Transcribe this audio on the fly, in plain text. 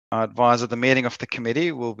I advise that the meeting of the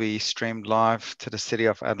committee will be streamed live to the City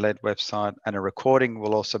of Adelaide website, and a recording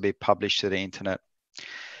will also be published to the internet.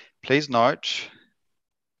 Please note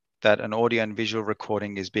that an audio and visual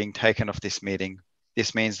recording is being taken of this meeting.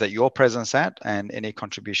 This means that your presence at and any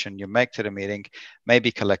contribution you make to the meeting may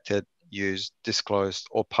be collected, used, disclosed,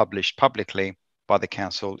 or published publicly by the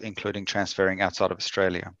Council, including transferring outside of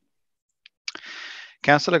Australia.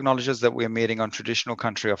 Council acknowledges that we are meeting on traditional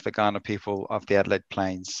country of the Kaurna people of the Adelaide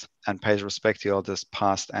Plains and pays respect to elders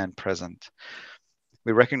past and present.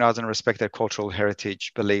 We recognise and respect their cultural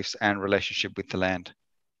heritage, beliefs, and relationship with the land.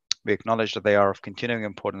 We acknowledge that they are of continuing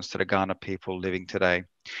importance to the Kaurna people living today,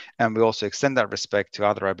 and we also extend that respect to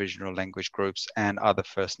other Aboriginal language groups and other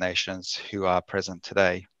First Nations who are present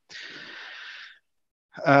today.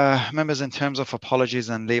 Members, in terms of apologies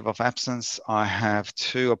and leave of absence, I have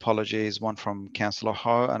two apologies, one from Councillor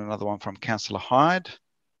Ho and another one from Councillor Hyde.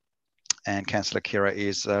 And Councillor Kira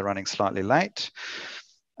is running slightly late.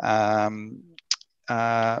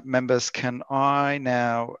 Members, can I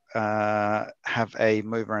now have a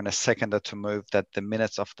mover and a seconder to move that the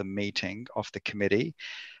minutes of the meeting of the committee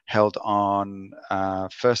held on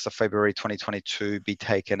 1st of February 2022 be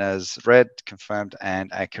taken as read, confirmed,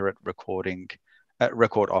 and accurate record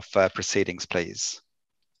of proceedings, please.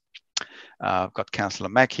 I've got Councillor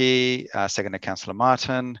Mackie, second to Councillor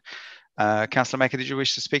Martin. Councillor Mackie, did you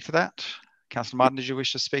wish to speak to that? Councillor Martin, did you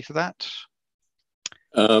wish to speak to that?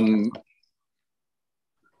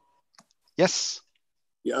 Yes.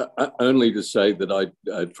 Yeah, only to say that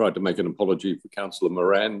I tried to make an apology for Councillor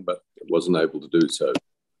Moran, but wasn't able to do so.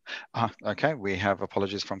 Okay, we have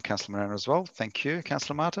apologies from Councillor Moran as well. Thank you,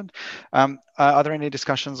 Councillor Martin. Are there any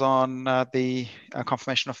discussions on the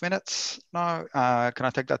confirmation of minutes? No. Can I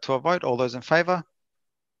take that to a vote? All those in favour?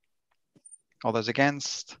 All those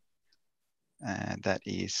against? And that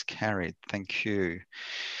is carried. Thank you.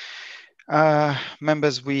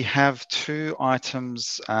 Members, we have two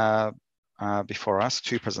items before us,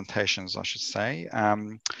 two presentations, I should say.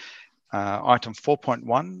 Item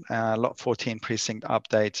 4.1, Lot 14 precinct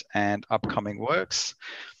updates and upcoming works.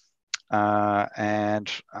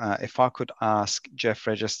 If I could ask Jeff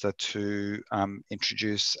Register to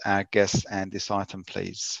introduce our guest and this item,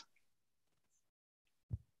 please.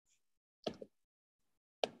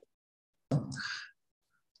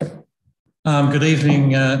 Good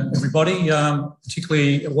evening, everybody.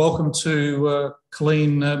 Particularly welcome to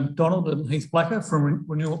Colleen McDonald and Heath Blacker from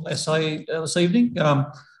Renewal SA this evening.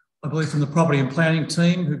 I believe from the Property and Planning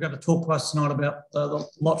team who are going to talk to us tonight about the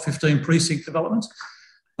Lot 15 precinct development.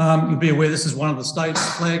 You'll be aware this is one of the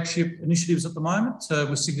state's flagship initiatives at the moment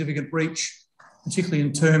with significant reach, particularly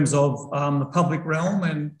in terms of the public realm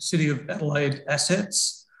and City of Adelaide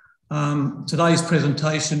assets. Today's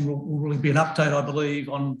presentation will really be an update, I believe,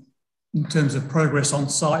 in terms of progress on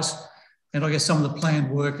site and I guess some of the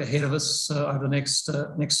planned work ahead of us over the next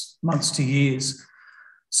months to years.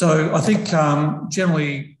 So I think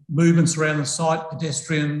generally movements around the site,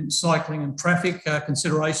 pedestrian, cycling and traffic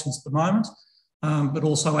considerations at the moment, but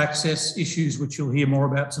also access issues which you'll hear more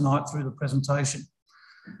about tonight through the presentation.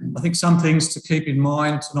 I think some things to keep in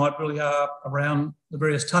mind tonight really are around the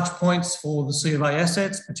various touch points for the C of A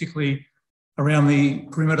assets, particularly around the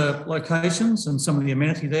perimeter locations and some of the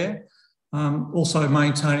amenity there. Also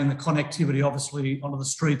maintaining the connectivity, obviously, onto the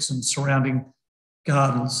streets and surrounding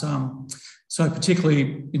gardens. So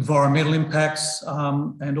particularly environmental impacts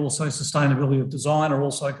and also sustainability of design are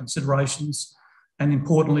also considerations, and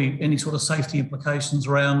importantly, any sort of safety implications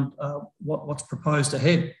around what's proposed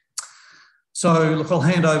ahead. So look, I'll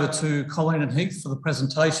hand over to Colleen and Heath for the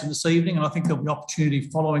presentation this evening, and I think there'll be opportunity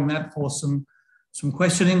following that for some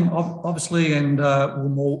questioning, obviously, and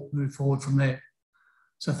we'll move forward from there.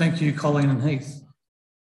 So thank you, Colleen and Heath.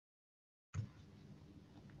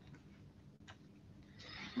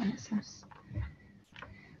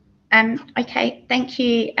 Okay, thank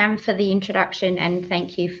you for the introduction, and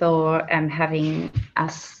thank you for having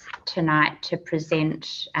us tonight to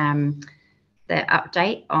present the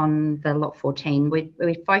update on the Lot 14. We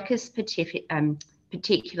focus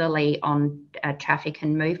particularly on traffic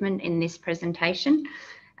and movement in this presentation.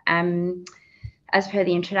 As per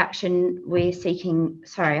the introduction, we're seeking,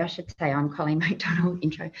 sorry, I should say I'm Colleen McDonald,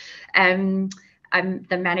 intro. I'm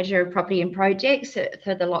the Manager of Property and Projects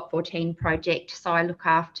for the Lot 14 project. So I look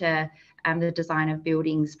after the design of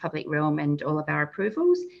buildings, public realm and all of our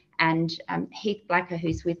approvals. And Heath Blacker,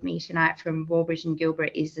 who's with me tonight from Warbridge and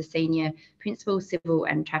Gilbert, is the Senior Principal Civil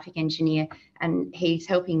and Traffic Engineer, and he's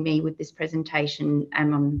helping me with this presentation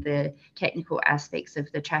on the technical aspects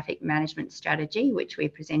of the traffic management strategy, which we're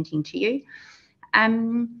presenting to you.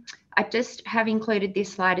 I just have included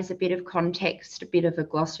this slide as a bit of context, a bit of a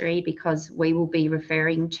glossary, because we will be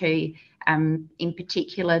referring to, in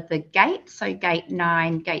particular, the gates. So Gate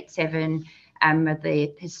 9, Gate 7 are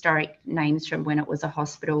the historic names from when it was a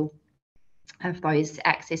hospital of those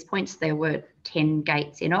access points. There were 10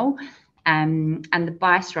 gates in all. And the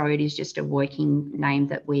Bice Road is just a working name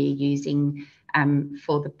that we're using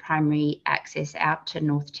for the primary access out to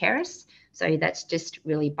North Terrace. So that's just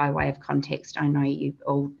really by way of context. I know you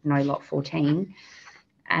all know Lot 14.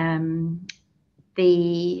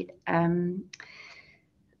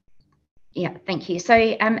 Yeah, thank you. So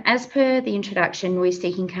as per the introduction, we're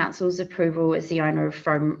seeking Council's approval as the owner of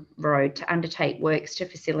Frome Road to undertake works to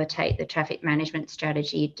facilitate the traffic management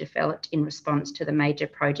strategy developed in response to the major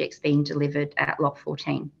projects being delivered at Lot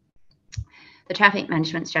 14. The traffic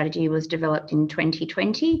management strategy was developed in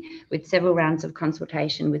 2020 with several rounds of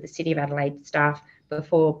consultation with the City of Adelaide staff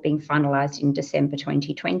before being finalised in December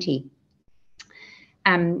 2020.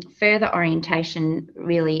 Further orientation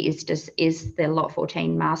really is the Lot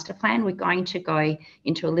 14 master plan. We're going to go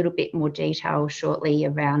into a little bit more detail shortly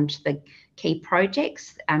around the key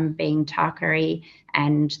projects, being Tarkari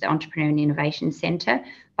and the Entrepreneur and Innovation Centre.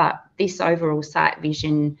 But this overall site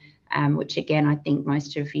vision, which again I think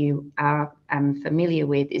most of you are familiar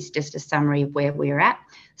with, is just a summary of where we're at.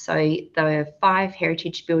 So the 5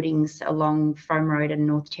 heritage buildings along Frome Road and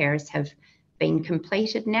North Terrace have been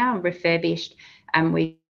completed now and refurbished.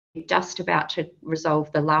 We're just about to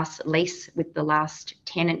resolve the last lease with the last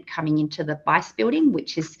tenant coming into the Bice building,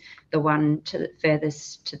 which is the one to the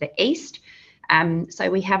furthest to the east. So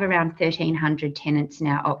we have around 1,300 tenants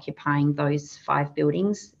now occupying those 5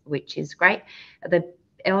 buildings, which is great. The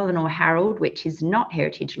Eleanor Harold, which is not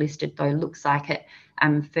heritage listed, though looks like it,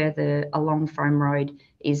 further along Frome Road,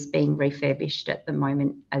 is being refurbished at the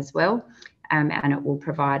moment as well. And it will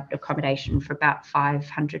provide accommodation for about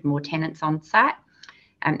 500 more tenants on site.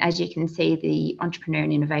 As you can see, the Entrepreneur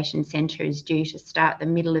and Innovation Centre is due to start the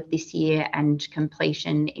middle of this year and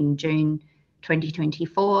completion in June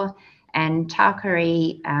 2024. And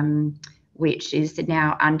Tarkari, which is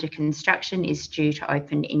now under construction, is due to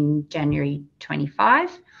open in January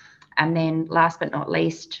 25. And then last but not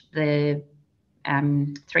least, the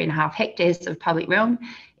 3.5 hectares of public realm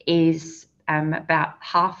is about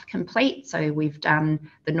half complete. So we've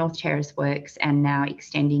done the North Terrace works and now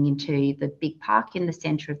extending into the big park in the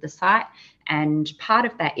centre of the site. And part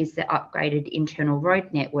of that is the upgraded internal road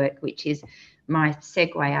network, which is my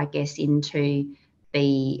segue, I guess, into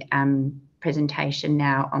the presentation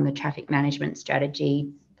now on the traffic management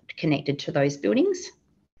strategy connected to those buildings.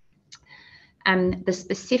 The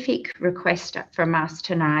specific request from us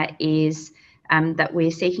tonight is that we're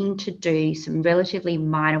seeking to do some relatively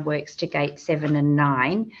minor works to Gate 7 and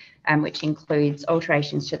 9, which includes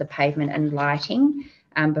alterations to the pavement and lighting.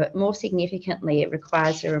 But more significantly, it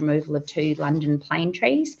requires the removal of 2 London plane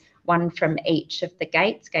trees, one from each of the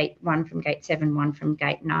gates, one from Gate 7, one from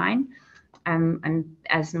Gate 9. And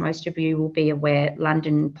as most of you will be aware,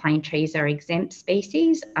 London plane trees are exempt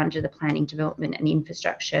species under the Planning, Development and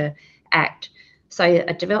Infrastructure Act. So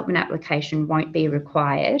a development application won't be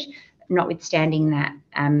required. Notwithstanding that,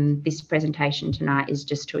 this presentation tonight is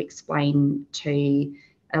just to explain to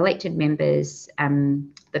elected members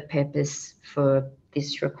the purpose for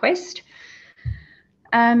this request.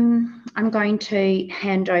 I'm going to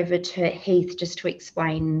hand over to Heath just to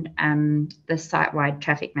explain the site-wide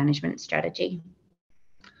traffic management strategy.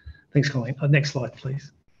 Thanks, Colleen. Next slide,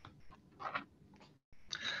 please.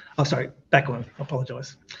 Oh, sorry, back one. I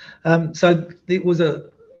apologise. So it was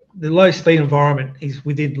the low speed environment is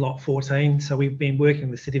within Lot 14. So we've been working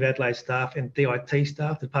with the City of Adelaide staff and DIT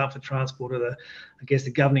staff, the Department for Transport, or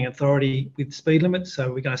the governing authority with speed limits.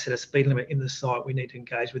 So we're going to set a speed limit in the site. We need to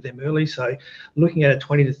engage with them early. So looking at a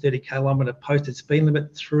 20 to 30 kilometre posted speed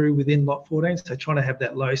limit through within Lot 14. So trying to have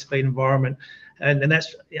that low speed environment, and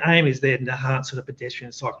that's the aim is there to enhance sort of pedestrian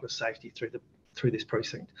and cyclist safety through this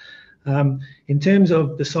precinct. In terms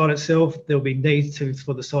of the site itself, there'll be needs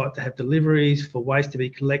for the site to have deliveries, for waste to be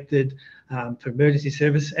collected, for emergency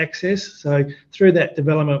service access. So through that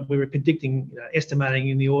development, we were predicting, estimating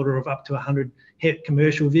in the order of up to 100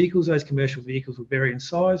 commercial vehicles. Those commercial vehicles will vary in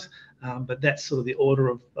size, but that's sort of the order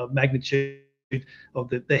of magnitude of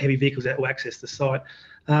the heavy vehicles that will access the site.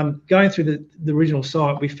 Going through the original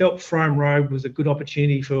site, we felt Frome Road was a good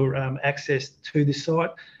opportunity for access to this site,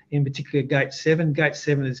 in particular Gate 7. Gate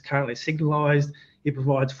 7 is currently signalised It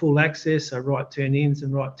provides full access, so right turn ins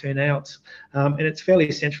and right turn outs, and it's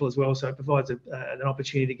fairly central as well. So it provides an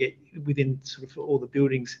opportunity to get within sort of all the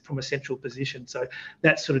buildings from a central position. So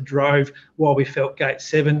that sort of drove why we felt Gate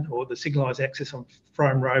 7 or the signalised access on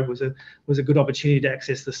Frome Road was a good opportunity to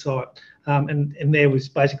access the site. And there was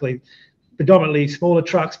basically predominantly smaller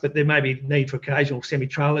trucks, but there may be need for occasional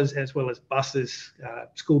semi-trailers as well as buses,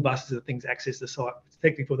 school buses and things access the site,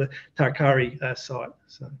 particularly for the Tarkari site.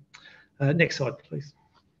 So next slide, please.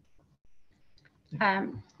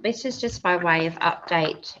 This is just by way of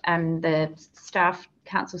update. The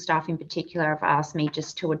council staff in particular have asked me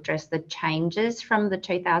just to address the changes from the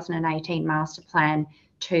 2018 master plan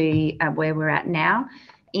to where we're at now.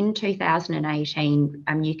 In 2018,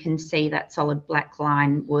 you can see that solid black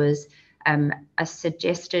line was a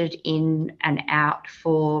suggested in and out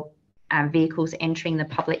for vehicles entering the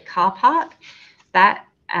public car park. That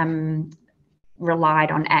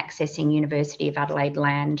relied on accessing University of Adelaide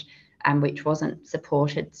land, which wasn't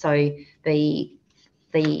supported. So the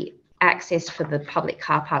access for the public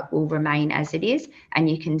car park will remain as it is, and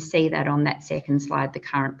you can see that on that second slide, the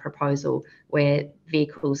current proposal where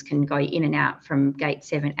vehicles can go in and out from Gate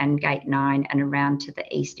 7 and Gate 9 and around to the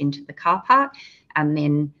east into the car park. And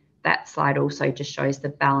then that slide also just shows the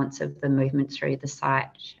balance of the movement through the site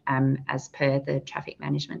as per the traffic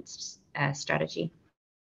management strategy.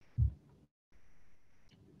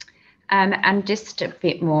 And just a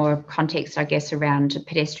bit more context, I guess, around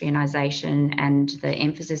pedestrianisation and the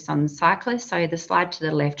emphasis on cyclists. So the slide to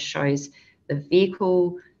the left shows the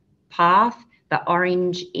vehicle path. The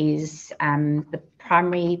orange is the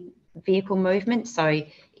primary vehicle movement, so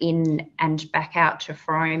in and back out to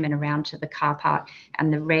Frome and around to the car park.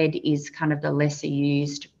 And the red is kind of the lesser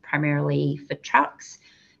used, primarily for trucks.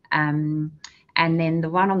 And then the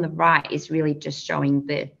one on the right is really just showing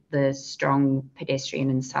the strong pedestrian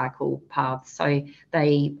and cycle paths. So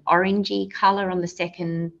the orangey colour on the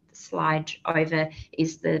second slide over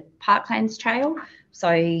is the Parklands Trail.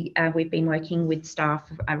 So we've been working with staff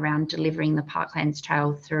around delivering the Parklands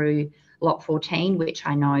Trail through Lot 14, which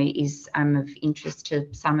I know is of interest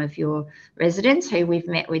to some of your residents who we've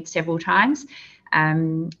met with several times.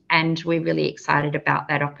 And we're really excited about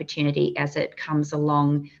that opportunity as it comes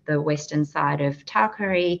along the western side of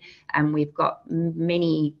Tarkari. We've got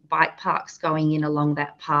many bike parks going in along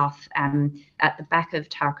that path at the back of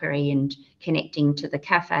Tarkari and connecting to the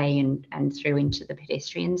cafe and through into the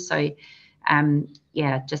pedestrians. So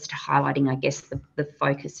yeah, just highlighting, I guess, the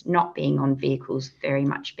focus not being on vehicles, very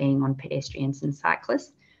much being on pedestrians and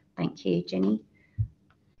cyclists. Thank you, Jenny.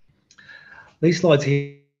 These slides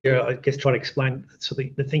here, I guess, try to explain sort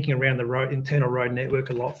of the thinking around the internal road network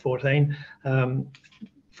of Lot 14.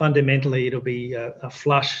 Fundamentally, it'll be a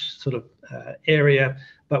flush sort of area,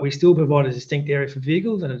 but we still provide a distinct area for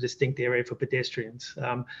vehicles and a distinct area for pedestrians.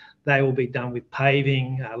 They will be done with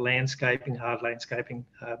paving, landscaping, hard landscaping,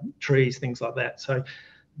 trees, things like that. So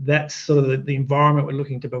that's sort of the environment we're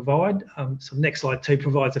looking to provide. So next slide 2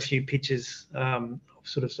 provides a few pictures of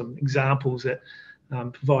sort of some examples that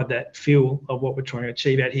provide that feel of what we're trying to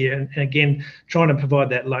achieve out here. And again, trying to provide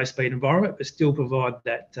that low speed environment, but still provide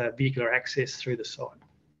that vehicular access through the site.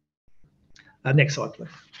 Next slide, please.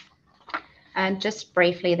 And just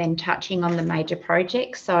briefly then touching on the major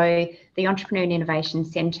projects. So the Entrepreneur and Innovation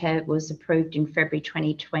Centre was approved in February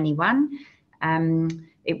 2021.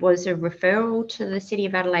 It was a referral to the City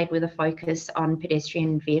of Adelaide with a focus on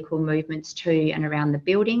pedestrian vehicle movements to and around the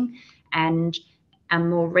building. And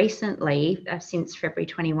more recently, since February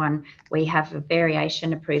 21, we have a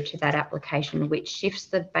variation approved to that application, which shifts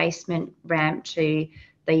the basement ramp to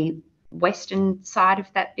the western side of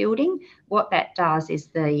that building. What that does is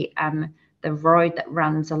the road that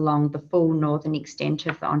runs along the full northern extent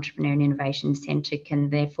of the Entrepreneur and Innovation Centre can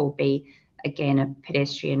therefore be, again, a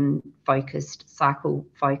pedestrian-focused,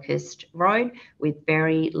 cycle-focused road with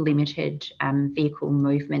very limited vehicle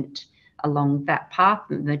movement along that path.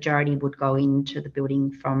 The majority would go into the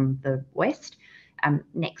building from the west.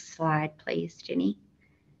 Next slide, please, Jenny.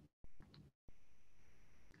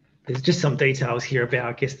 There's just some details here about,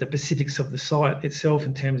 I guess, the specifics of the site itself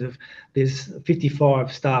in terms of there's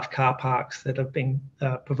 55 staff car parks that have been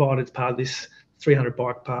provided as part of this 300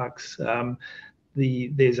 bike parks.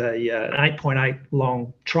 There's an 8.8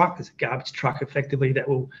 long truck, it's a garbage truck effectively, that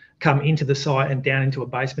will come into the site and down into a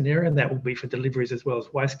basement area, and that will be for deliveries as well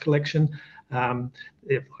as waste collection.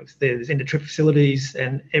 There's end-of-trip facilities,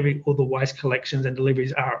 and all the waste collections and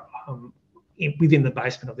deliveries are within the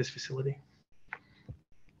basement of this facility.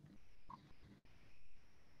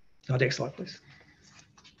 Next slide, please.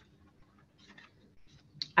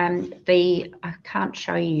 I can't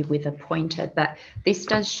show you with a pointer, but this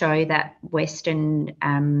does show that western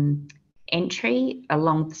entry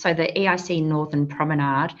along, so the EIC Northern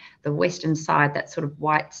Promenade, the western side, that sort of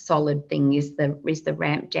white solid thing is the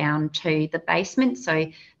ramp down to the basement. So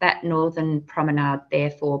that Northern Promenade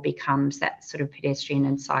therefore becomes that sort of pedestrian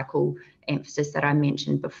and cycle emphasis that I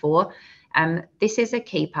mentioned before. This is a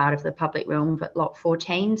key part of the public realm of Lot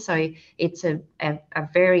 14. So it's a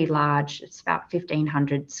very large, it's about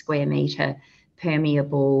 1,500 square metre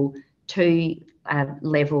permeable,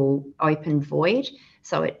 two-level open void.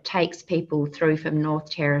 So it takes people through from North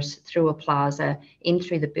Terrace, through a plaza, in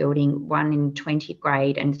through the building, 1 in 20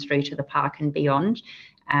 grade, and through to the park and beyond,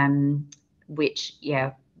 which,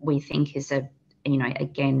 yeah, we think is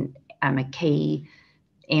again, a key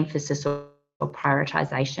emphasis or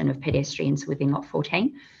prioritisation of pedestrians within Lot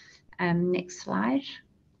 14. Next slide.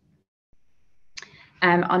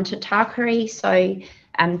 Onto Tarquary. So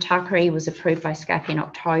Tarquary was approved by SCAP in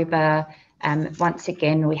October. Once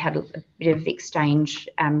again, we had a bit of exchange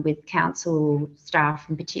with council staff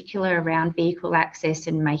in particular around vehicle access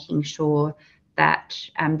and making sure that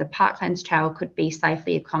the Parklands Trail could be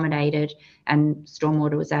safely accommodated and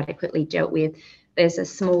stormwater was adequately dealt with. There's a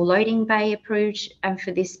small loading bay approved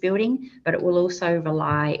for this building, but it will also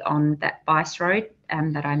rely on that bice road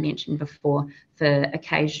that I mentioned before for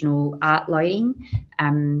occasional art loading,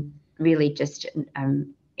 really just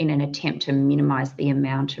in an attempt to minimise the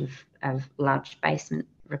amount of large basement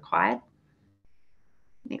required.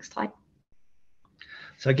 Next slide.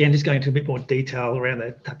 So again, just going into a bit more detail around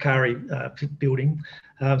the Tarquary building.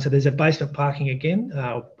 So there's a basement parking again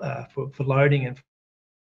for loading and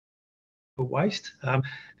for waste.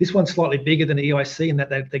 This one's slightly bigger than the EIC in that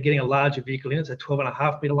they're getting a larger vehicle in. It's a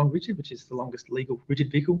 12.5 metre long rigid, which is the longest legal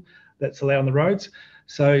rigid vehicle that's allowed on the roads.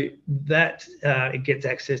 So that it gets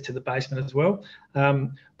access to the basement as well.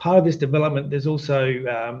 Part of this development, there's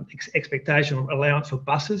also expectation of allowance for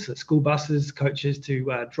buses, so school buses, coaches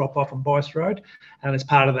to drop off on Bice Road. And as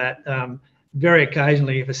part of that, very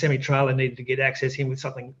occasionally, if a semi-trailer needed to get access in with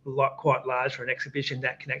something quite large for an exhibition,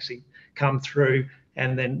 that can actually come through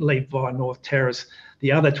and then leave via North Terrace.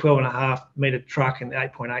 The other 12.5 metre truck and the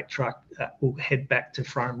 8.8 truck will head back to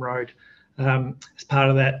Frome Road as part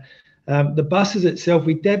of that. The buses itself,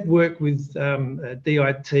 we did work with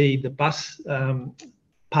DIT, the bus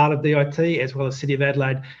part of DIT, as well as City of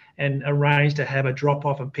Adelaide, and arranged to have a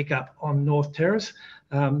drop-off and pick-up on North Terrace.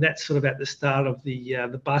 That's sort of at the start of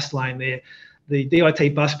the bus lane there. The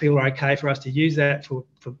DIT bus people are okay for us to use that for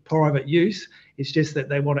private use. It's just that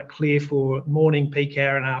they want it clear for morning peak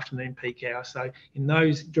hour and afternoon peak hour. So in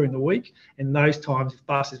those during the week, in those times, if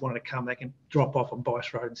buses wanted to come, they can drop off on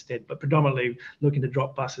Bice Road instead. But predominantly looking to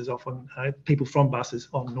drop buses off on people from buses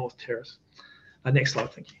on North Terrace. Next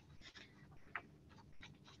slide, thank you.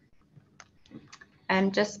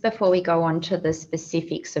 And just before we go on to the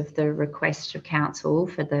specifics of the request of council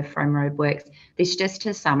for the Frome Road works, this just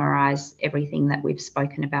to summarise everything that we've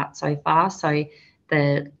spoken about so far. So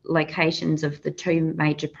the locations of the two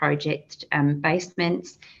major project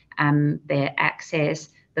basements, their access,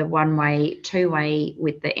 the one-way, two-way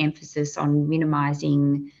with the emphasis on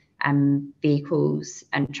minimising vehicles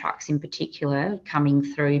and trucks in particular coming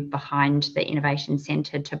through behind the Innovation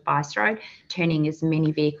Centre to Bice Road, turning as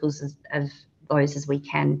many vehicles as those as we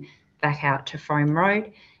can back out to Frome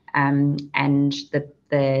Road, and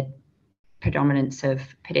the predominance of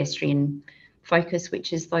pedestrian focus,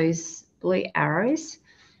 which is those blue arrows.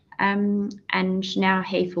 And now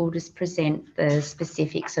Heath will just present the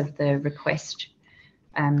specifics of the request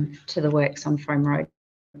to the works on Frome Road.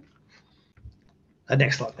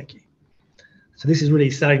 Next slide, thank you. So this is really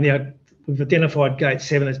starting now. We've identified Gate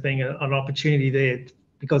 7 as being an opportunity there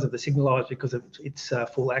because of the signalised, because of its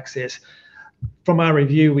full access. From our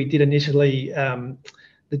review, we did initially,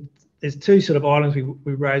 there's two sort of items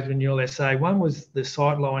we raised with Renewal SA. One was the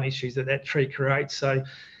sightline issues that tree creates. So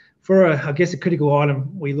for, I guess, a critical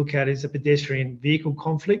item we look at is a pedestrian vehicle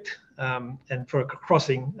conflict. And for a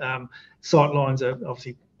crossing, sightlines are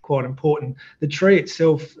obviously quite important. The tree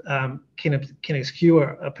itself can obscure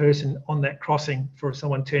a person on that crossing for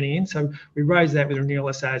someone turning in. So we raised that with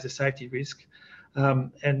Renewal SA as a safety risk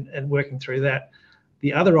and working through that.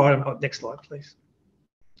 The other item, next slide, please.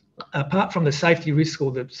 Apart from the safety risk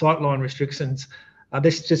or the sightline restrictions,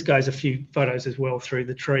 this just goes a few photos as well through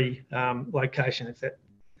the tree location, if that,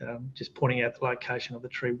 just pointing out the location of the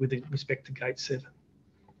tree with respect to Gate 7.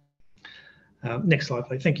 Next slide,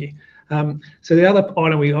 please. Thank you. So the other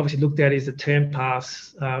item we obviously looked at is the turn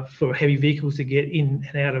pass for heavy vehicles to get in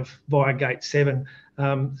and out of via Gate 7.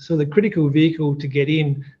 So the critical vehicle to get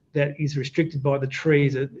in that is restricted by the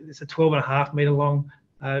trees, it's a 12.5 metre long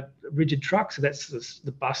rigid truck, so that's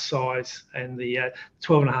the bus size, and the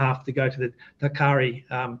 12.5 to go to the Dakari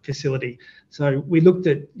facility. So we looked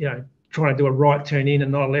at, trying to do a right turn in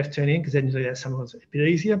and not a left turn in, because then that's sometimes a bit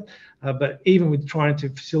easier. But even with trying to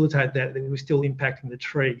facilitate that, it was still impacting the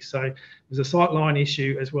tree. So it was a sightline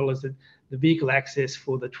issue, as well as the vehicle access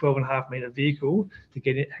for the 12.5 metre vehicle to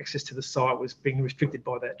get access to the site was being restricted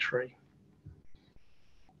by that tree.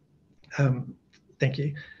 Thank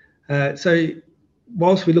you. So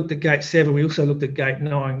whilst we looked at gate 7, we also looked at gate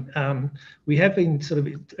 9. We have been sort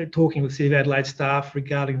of talking with City of Adelaide staff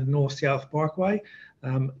regarding the north-south bikeway.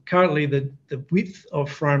 Currently, the width of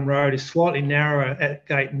Frome Road is slightly narrower at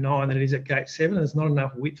gate 9 than it is at gate 7. There's not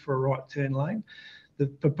enough width for a right turn lane. The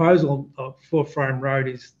proposal for Frome Road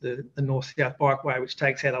is the north-south bikeway, which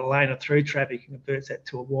takes out a lane of through traffic and converts that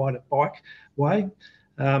to a wider bike way.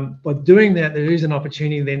 By doing that, there is an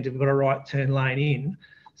opportunity then to put a right turn lane in.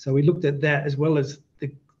 So we looked at that, as well as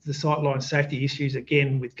the sightline safety issues,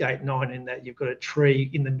 again with gate 9, in that you've got a tree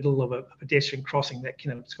in the middle of a pedestrian crossing that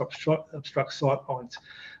can obstruct sight lines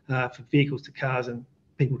for vehicles to cars and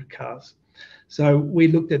people to cars. So we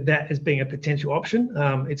looked at that as being a potential option.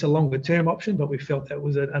 It's a longer term option, but we felt that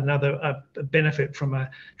was another benefit from a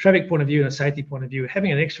traffic point of view and a safety point of view.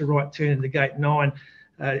 Having an extra right turn into gate 9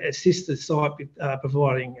 assists the site with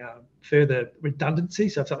providing further redundancy.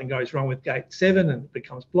 So if something goes wrong with gate 7 and it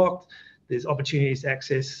becomes blocked, there's opportunities to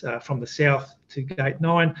access from the south to gate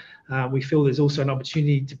 9. We feel there's also an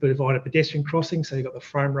opportunity to provide a pedestrian crossing. So you've got the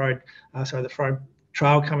Frome Road, the Frome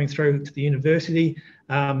Trail coming through to the university.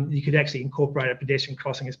 You could actually incorporate a pedestrian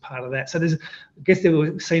crossing as part of that. So there's, I guess, there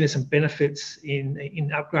were seen as some benefits in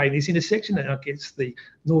upgrading this intersection, and I guess the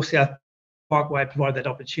north-south bikeway provided that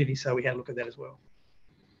opportunity. So we had a look at that as well.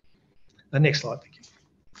 Next slide, thank you.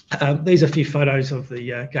 These are a few photos of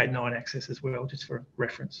the gate 9 access as well, just for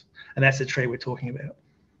reference. And that's the tree we're talking about.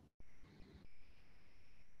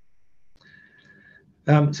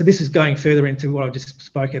 So this is going further into what I just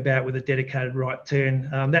spoke about with a dedicated right turn.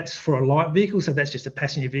 That's for a light vehicle, so that's just a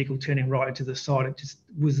passenger vehicle turning right into the side.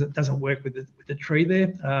 It doesn't work with the tree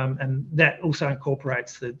there, and that also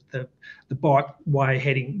incorporates the bikeway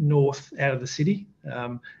heading north out of the city,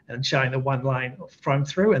 and showing the one lane of Frome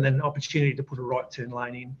through, and then an opportunity to put a right turn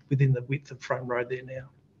lane in within the width of Frome Road there now.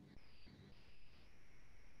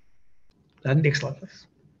 Next slide, please.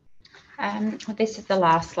 This is the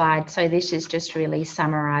last slide. So this is just really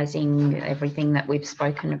summarising everything that we've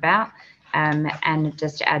spoken about, and it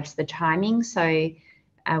just adds the timing. So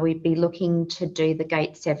we'd be looking to do the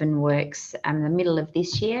gate 7 works the middle of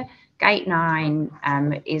this year. Gate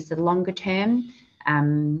 9 is the longer term,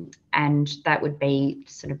 and that would be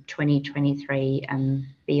sort of 2023 and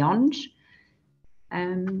beyond.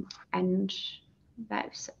 And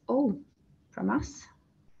that's all from us.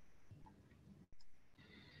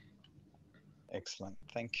 Excellent,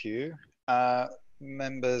 thank you.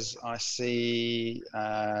 Members, I see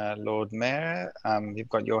Lord Mayor, you've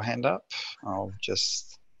got your hand up. I'll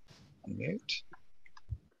just unmute.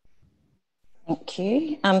 Thank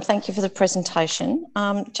you. Thank you for the presentation.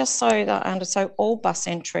 Just so that I understand, so all bus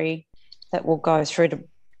entry that will go through to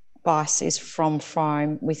bus is from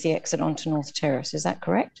Frome with the exit onto North Terrace, is that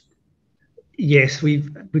correct? Yes,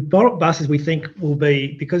 with buses, we think will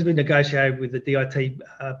be, because we negotiated with the DIT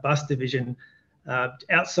bus division,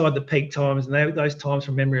 outside the peak times, and those times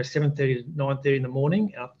from memory are 7:30 to 9:30 in the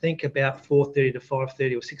morning. I think about 4:30 to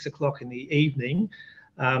 5:30 or 6 o'clock in the evening.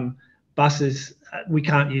 Buses, we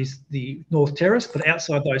can't use the North Terrace, but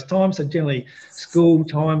outside those times, so generally school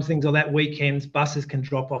times, things like that, weekends, buses can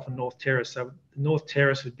drop off on North Terrace. So the North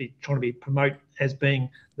Terrace would be trying to be promote as being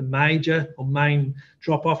the major or main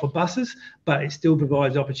drop off of buses, but it still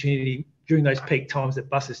provides opportunity during those peak times that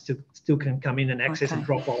buses still can come in and access and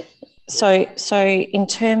drop off. So in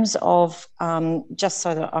terms of, just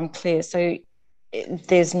so that I'm clear, so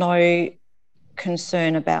there's no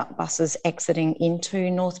concern about buses exiting into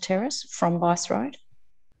North Terrace from Bice Road?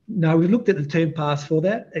 No, we looked at the turn paths for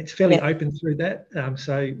that. It's fairly open through that.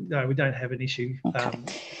 So no, we don't have an issue,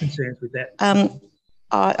 concerns with that.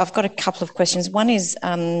 I've got a couple of questions. One is,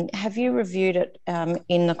 have you reviewed it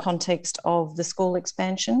in the context of the school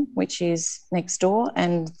expansion, which is next door,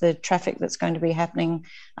 and the traffic that's going to be happening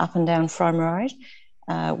up and down Frome Road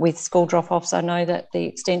with school drop-offs? I know that the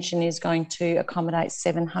extension is going to accommodate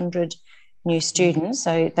 700 new students,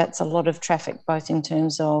 so that's a lot of traffic, both in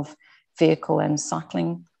terms of vehicle and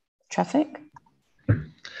cycling traffic.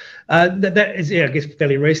 That is, I guess,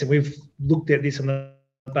 fairly recent. We've looked at this on the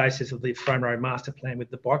basis of the Frome Road master plan with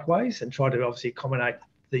the bikeways and tried to obviously accommodate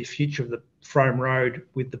the future of the Frome Road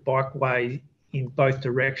with the bikeway in both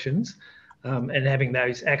directions. and having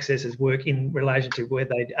those accesses work in relation to where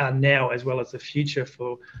they are now as well as the future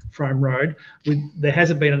for Frome Road. There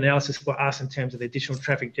hasn't been analysis for us in terms of the additional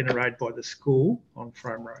traffic generated by the school on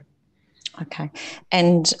Frome Road. Okay,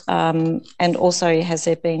 and also, has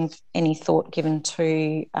there been any thought given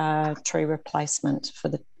to tree replacement for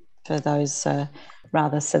those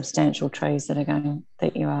rather substantial trees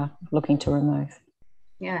that you are looking to remove?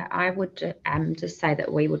 Yeah, I would just say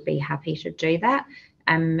that we would be happy to do that.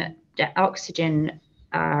 Oxygen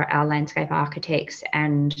are our landscape architects,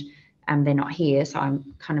 and they're not here, so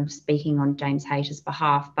I'm kind of speaking on James Hayter's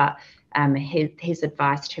behalf, but his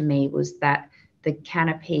advice to me was that the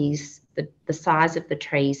canopies, the size of the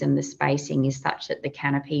trees and the spacing is such that the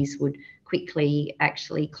canopies would quickly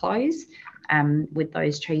actually close with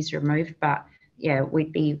those trees removed. But yeah,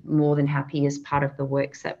 we'd be more than happy as part of the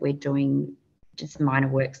works that we're doing, just minor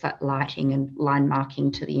works like lighting and line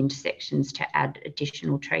marking to the intersections, to add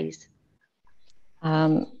additional trees.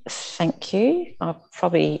 Thank you. I'll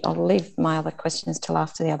leave my other questions till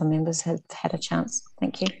after the other members have had a chance.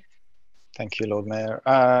 Thank you. Thank you, Lord Mayor.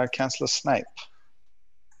 Councillor Snape.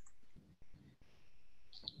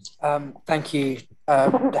 Thank you,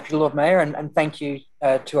 Deputy Lord Mayor, and thank you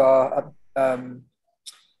to our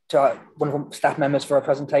wonderful staff members for our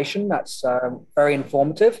presentation. That's very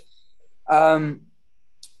informative. I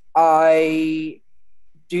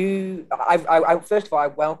first of all, I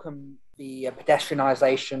welcome the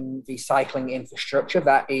pedestrianisation, the cycling infrastructure.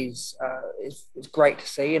 That is great to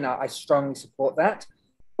see, and I strongly support that.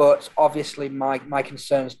 But obviously, my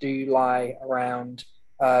concerns do lie around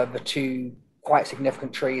the two quite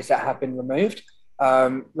significant trees that have been removed.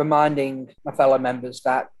 Reminding my fellow members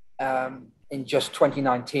that in just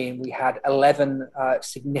 2019, we had 11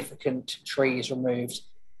 significant trees removed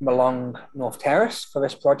from along North Terrace for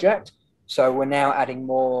this project. So we're now adding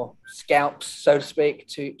more scalps, so to speak,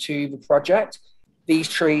 to the project. These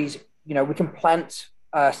trees, we can plant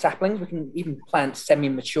saplings, we can even plant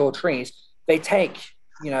semi-mature trees. They take,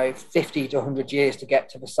 50 to 100 years to get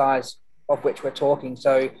to the size of which we're talking.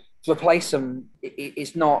 So to replace them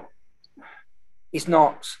is not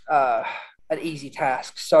an easy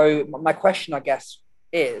task. So my question, I guess,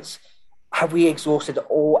 is, have we exhausted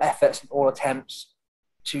all efforts and all attempts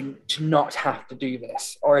to not have to do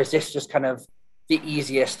this, or is this just kind of the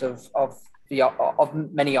easiest of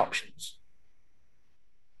many options?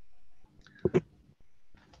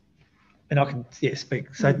 And I can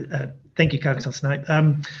speak. So thank you, Councillor Snape.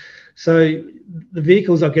 So the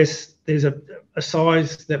vehicles, I guess, there's a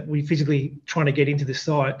size that we physically trying to get into the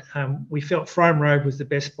site. We felt Frome Road was the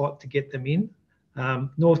best spot to get them in.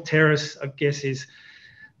 North Terrace, I guess,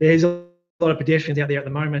 there's a lot of pedestrians out there at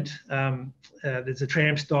the moment. There's a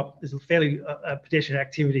tram stop. There's a fairly pedestrian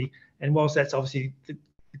activity, and whilst that's obviously the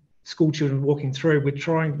school children walking through, we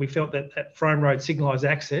felt that Frome Road signalised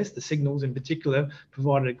access. The signals in particular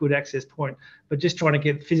provided a good access point, but just trying to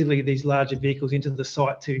get physically these larger vehicles into the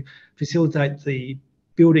site to facilitate the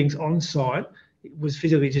buildings on site, it was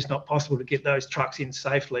physically just not possible to get those trucks in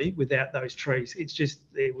safely without those trees.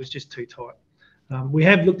 It was just too tight. We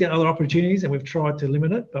have looked at other opportunities and we've tried to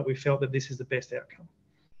limit it, but we felt that this is the best outcome.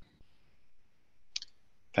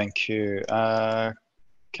 Thank you.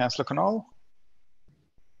 Councillor Knoll?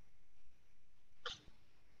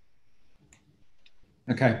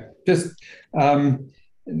 Okay, just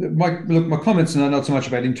my comments are not so much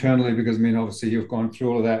about internally, because obviously you've gone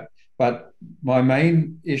through all of that, but my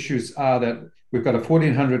main issues are that we've got a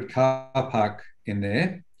 1,400 car park in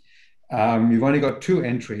there. You've only got 2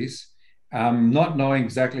 entries. Not knowing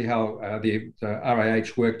exactly how the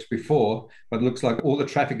RAH worked before, but it looks like all the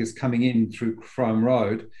traffic is coming in through Frome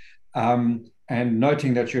Road, and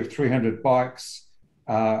noting that you have 300 bikes,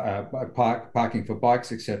 parking for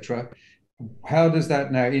bikes, etc. How does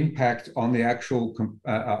that now impact on the actual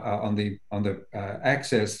on the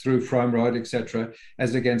access through Frome Road, etc.,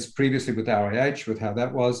 as against previously with RAH, with how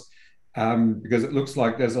that was? Because it looks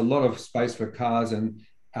like there's a lot of space for cars and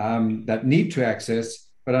that need to access,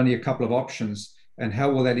 but only a couple of options. And how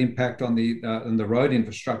will that impact on the road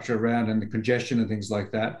infrastructure around and the congestion and things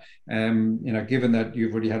like that? Given that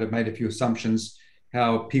you've already made a few assumptions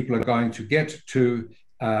how people are going to get to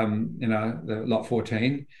the lot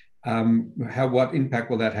 14. What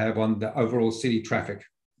impact will that have on the overall city traffic?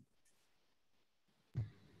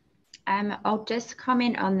 I'll just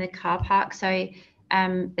comment on the car park. So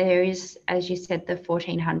there is, as you said, the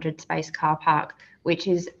 1,400 space car park, which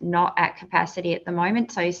is not at capacity at the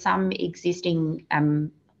moment. So some existing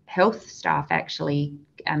health staff actually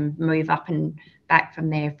move up and back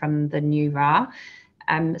from there from the new RA.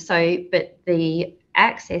 But the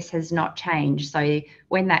access has not changed. So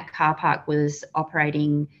when that car park was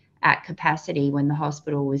operating at capacity when the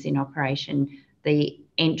hospital was in operation. The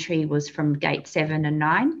entry was from gate 7 and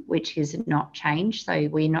 9, which has not changed. So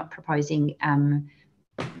we're not proposing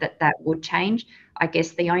that would change. I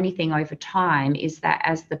guess the only thing over time is that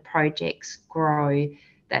as the projects grow,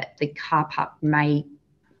 that the car park may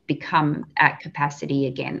become at capacity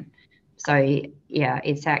again. So yeah,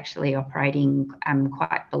 it's actually operating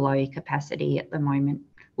quite below capacity at the moment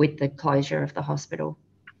with the closure of the hospital.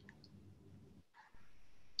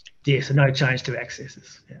 Yeah, so no change to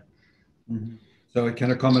accesses. Yeah. Mm-hmm. So it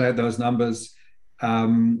can accommodate those numbers,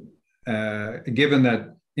 given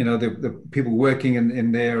that the people working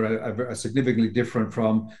in there are significantly different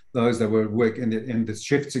from those that were working in the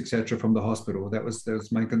shifts, etc., from the hospital. That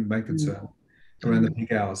was my concern around the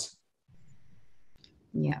peak hours.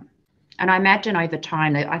 Yeah. And I imagine over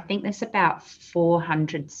time, I think there's about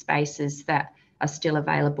 400 spaces that are still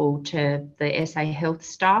available to the SA Health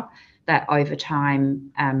staff that over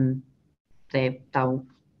time they'll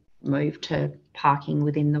move to parking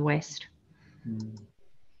within the West.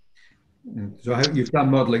 So you've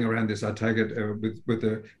done modelling around this, I take it, with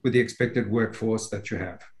the expected workforce that you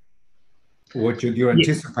have. What do you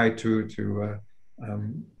anticipate to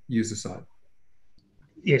use the site?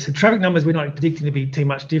 Yeah, so traffic numbers we're not predicting to be too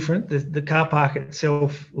much different. The car park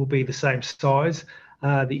itself will be the same size.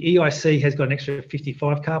 The EIC has got an extra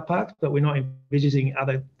 55 car parks, but we're not envisaging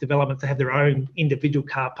other developments to have their own individual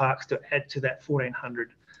car parks to add to that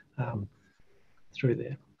 1,400 through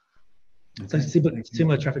there. Okay. So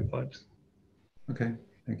similar traffic flows. Okay,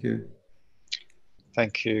 thank you.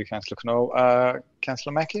 Thank you, Councillor Knoll.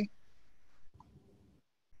 Councillor Mackie?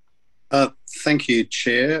 Thank you,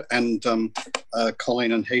 Chair, and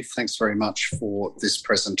Colleen and Heath, thanks very much for this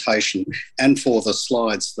presentation and for the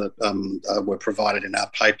slides that were provided in our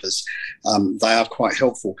papers. They are quite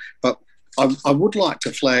helpful, but I would like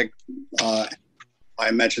to flag, I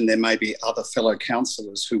imagine there may be other fellow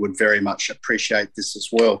councillors who would very much appreciate this as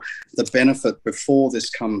well. The benefit before this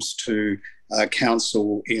comes to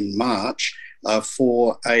council in March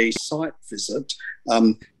for a site visit.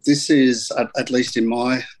 This is, at least in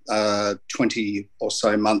my 20 or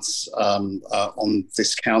so months on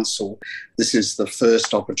this council, this is the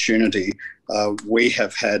first opportunity we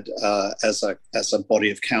have had as a body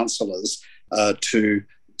of councillors to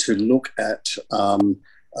look at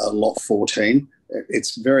Lot 14.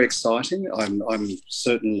 It's very exciting. I'm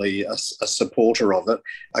certainly a supporter of it.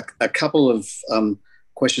 A couple of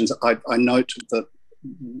questions. I note that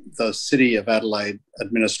the City of Adelaide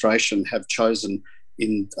administration have chosen,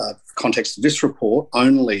 in context of this report,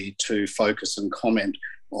 only to focus and comment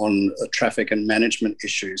on traffic and management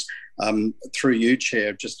issues. Through you,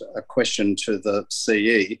 Chair, just a question to the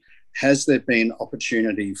CE. Has there been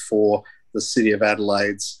opportunity for the City of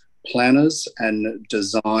Adelaide's planners and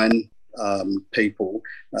design people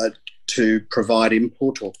to provide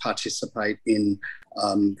input or participate in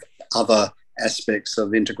other aspects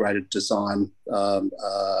of integrated design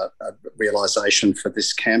realisation for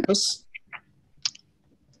this campus?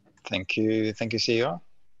 Thank you. Thank you, CEO.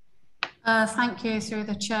 Thank you, through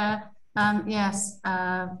the Chair. Yes,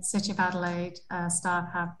 City of Adelaide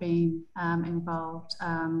staff have been involved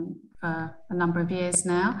for a number of years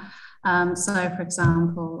now. So, for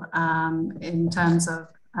example, in terms of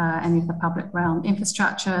any of the public realm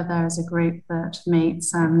infrastructure, there is a group that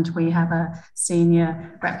meets and we have a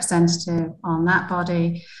senior representative on that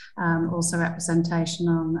body, also representation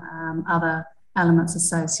on other elements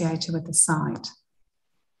associated with the site.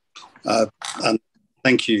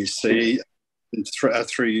 Thank you, C.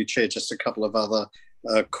 Through you, Chair, just a couple of other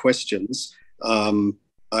questions. And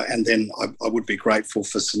then I would be grateful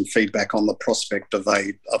for some feedback on the prospect of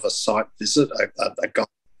a site visit, a guided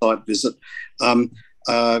site visit.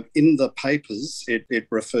 In the papers, it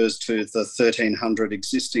refers to the 1,300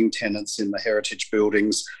 existing tenants in the heritage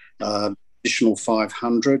buildings, additional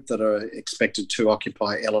 500 that are expected to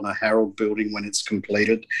occupy Eleanor Harold building when it's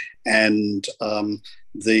completed, and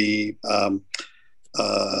the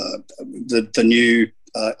new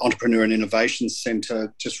Entrepreneur and Innovation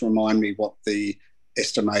Centre. Just remind me what the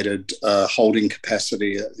estimated holding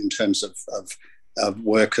capacity in terms of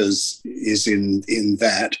workers is in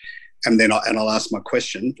that. And then I'll ask my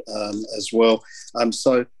question as well.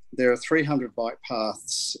 So there are 300 bike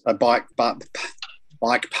paths, bike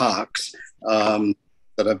parks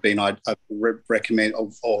that have been recommended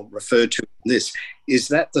or referred to in this. Is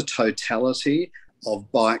that the totality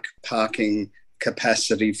of bike parking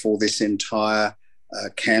capacity for this entire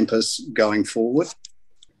campus going forward?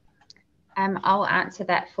 I'll answer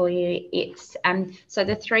that for you. It's so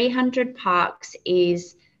the 300 parks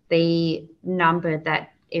is the number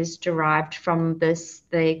that is derived from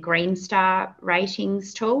the Green Star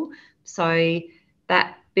ratings tool. So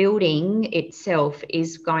that building itself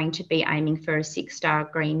is going to be aiming for a 6-star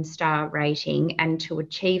Green Star rating, and to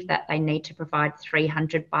achieve that they need to provide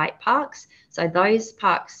 300 bike parks. So those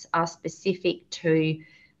parks are specific to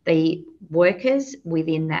the workers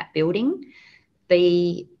within that building.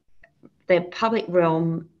 The public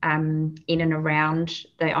realm in and around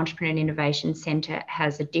the Entrepreneur and Innovation Centre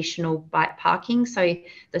has additional bike parking. So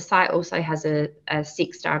the site also has a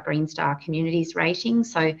 6-star Green Star Communities rating.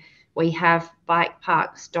 So we have bike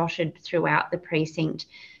parks dotted throughout the precinct,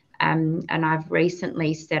 and I've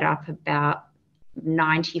recently set up about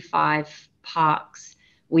 95 parks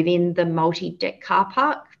within the multi-deck car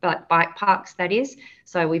park, but bike parks that is.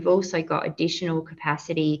 So we've also got additional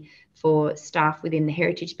capacity for staff within the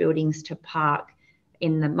heritage buildings to park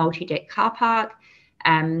in the multi-deck car park.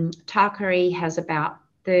 Tarkari has about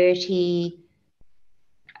 30,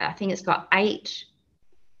 I think it's got 8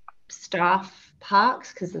 staff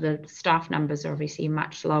parks, because the staff numbers are obviously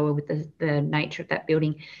much lower with the nature of that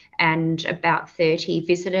building, and about 30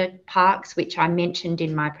 visitor parks, which I mentioned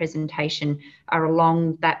in my presentation are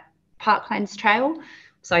along that Parklands Trail.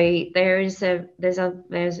 So there's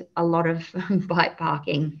a lot of bike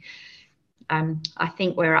parking. I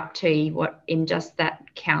think we're up to in just that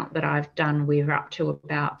count that I've done, we're up to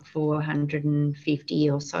about 450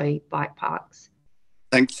 or so bike parks.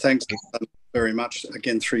 Thanks very much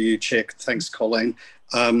again through you, Chair. Thanks, Colleen.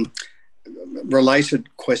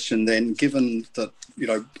 Related question then, given that, you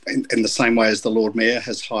know, in the same way as the Lord Mayor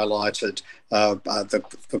has highlighted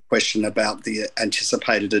the question about the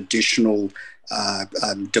anticipated additional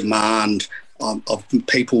demand of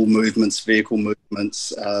people movements, vehicle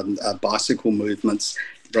movements, bicycle movements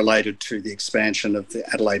related to the expansion of the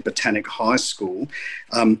Adelaide Botanic High School.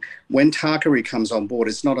 When Tarkari comes on board,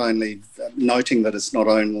 it's not only noting that it's not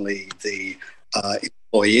only the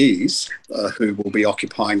employees who will be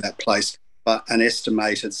occupying that place, but an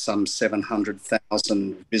estimated some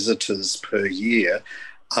 700,000 visitors per year.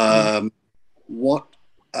 What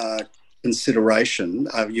consideration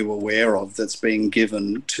are you aware of that's being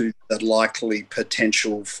given to the likely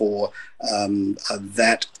potential for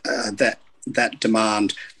that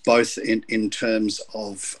demand, both in terms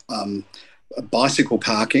of bicycle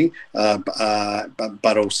parking,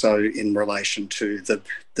 but also in relation to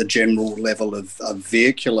the general level of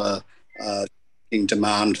vehicular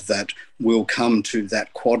demand that will come to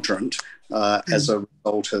that quadrant as a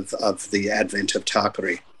result of the advent of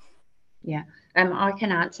Tarkari? Yeah, I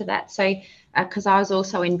can answer that. So, because I was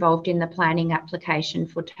also involved in the planning application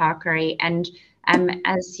for Tarkari, and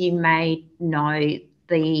as you may know,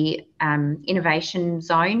 the innovation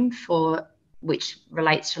zone, for which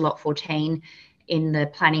relates to Lot 14 in the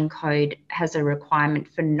planning code, has a requirement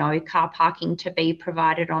for no car parking to be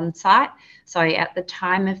provided on site. So at the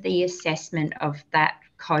time of the assessment of that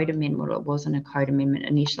code amendment, well, it wasn't a code amendment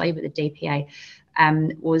initially, but the DPA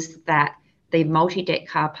was that the multi-deck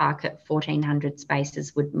car park at 1,400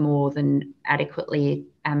 spaces would more than adequately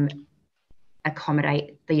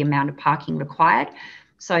accommodate the amount of parking required.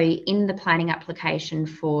 So in the planning application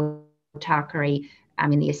for Tarkari,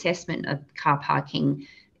 in the assessment of car parking,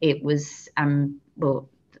 it was, well,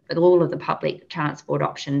 all of the public transport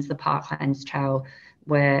options, the Parklands Trail,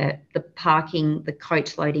 where the parking, the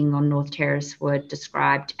coach loading on North Terrace were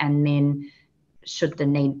described, and then should the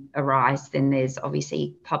need arise, then there's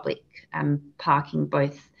obviously public parking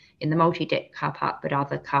both in the multi-deck car park, but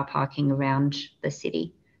other car parking around the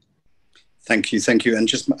city. Thank you. And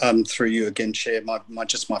just through you again, Chair, my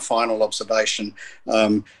final observation,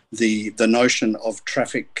 the notion of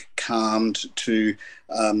traffic calmed to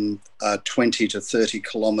 20 to 30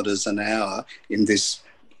 kilometres an hour in this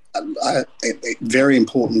very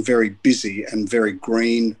important, very busy and very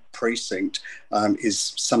green precinct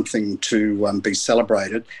is something to be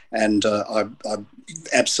celebrated, and I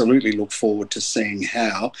absolutely look forward to seeing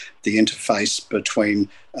how the interface between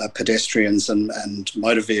pedestrians and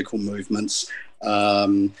motor vehicle movements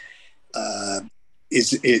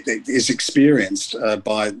is experienced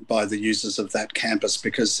by the users of that campus,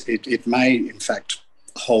 because it may in fact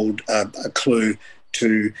hold a clue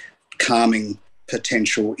to calming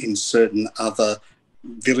potential in certain other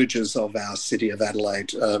villages of our city of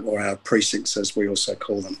Adelaide, or our precincts as we also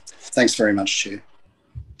call them. Thanks very much, Chair.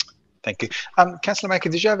 Thank you. Councillor Mackey,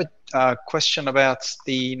 did you have a question about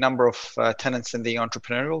the number of tenants in the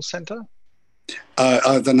entrepreneurial centre?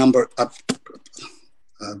 The number,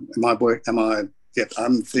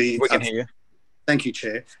 we can hear you. Thank you,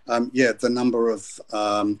 Chair. The number of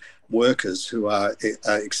workers who are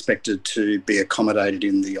expected to be accommodated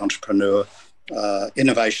in the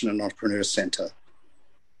Innovation and Entrepreneur Centre.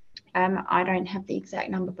 I don't have the exact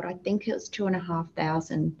number, but I think it's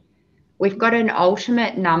 2,500. We've got an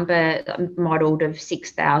ultimate number modelled of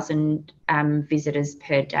 6,000 visitors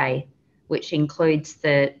per day, which includes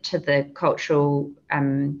the cultural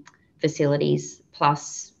facilities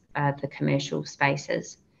plus the commercial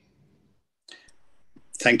spaces.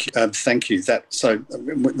 Thank you. Thank you. So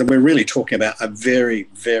we're really talking about a very,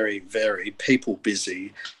 very, very people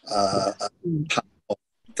busy part of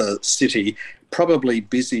the city, probably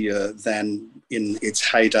busier than in its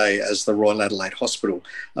heyday as the Royal Adelaide Hospital.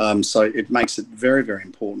 So it makes it very, very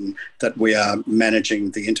important that we are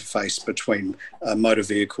managing the interface between motor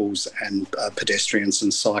vehicles and pedestrians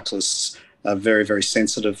and cyclists very, very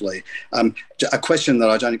sensitively. A question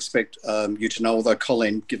that I don't expect you to know, although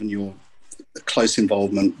Colleen, given your close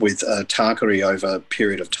involvement with Tarkary over a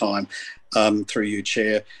period of time through you,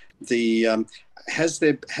 Chair, has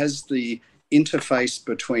the interface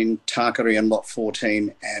between Tarkary and Lot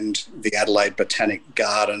 14 and the Adelaide Botanic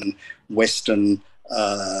Garden Western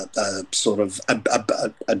sort of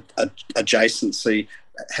adjacency,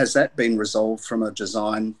 has that been resolved from a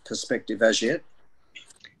design perspective as yet?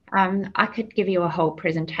 I could give you a whole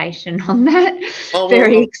presentation on that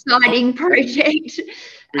very exciting project.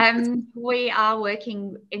 We are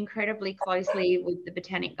working incredibly closely with the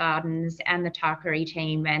Botanic Gardens and the Tarkary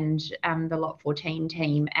team and the Lot 14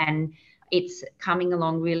 team, and it's coming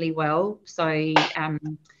along really well. So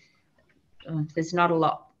there's not a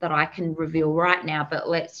lot that I can reveal right now, but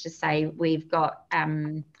let's just say we've got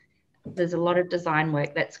there's a lot of design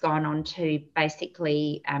work that's gone on to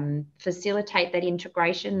basically facilitate that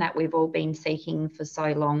integration that we've all been seeking for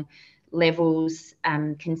so long. Levels,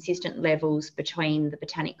 consistent levels between the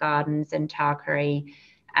Botanic Gardens and Tarkary.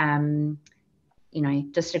 You know,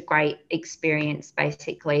 just a great experience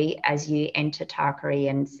basically as you enter Tarkary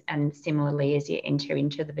and similarly as you enter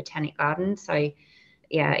into the Botanic Gardens. So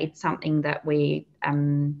yeah, it's something that we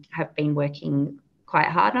have been working quite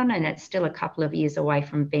hard on, and it's still a couple of years away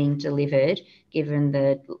from being delivered given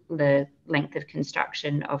the length of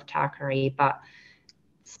construction of Tarkary, but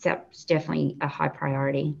it's definitely a high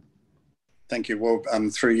priority. Thank you. Well,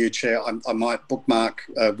 through you, Chair, I might bookmark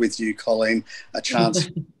with you, Colleen, a chance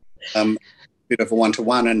bit of a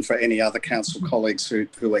one-to-one, and for any other council colleagues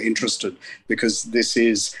who are interested, because this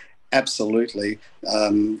is absolutely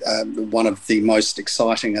one of the most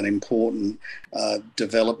exciting and important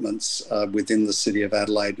developments within the City of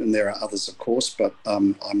Adelaide, and there are others, of course, but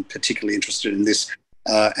I'm particularly interested in this.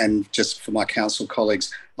 And just for my council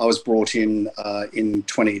colleagues, I was brought in at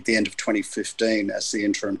the end of 2015 as the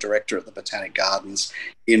interim director at the Botanic Gardens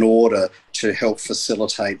in order to help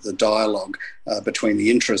facilitate the dialogue between the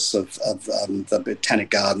interests of the Botanic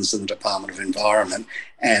Gardens and the Department of Environment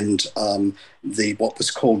and what was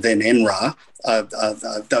called then ORA,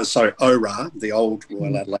 the old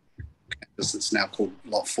Royal Adelaide campus that's now called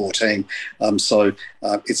Lot 14. So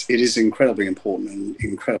it is incredibly important and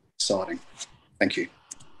incredibly exciting. Thank you.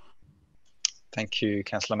 Thank you,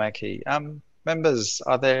 Councillor Mackie. Members,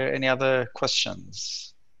 are there any other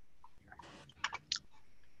questions?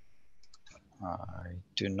 I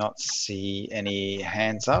do not see any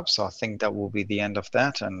hands up, so I think that will be the end of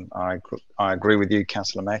that. And I agree with you,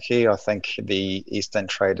 Councillor Mackie. I think the East End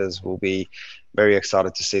traders will be very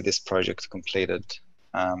excited to see this project completed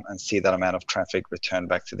and see that amount of traffic return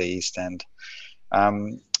back to the East End.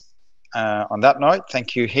 On that note,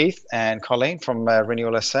 thank you, Heath and Colleen from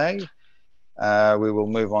Renewal SA. We will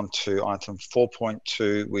move on to item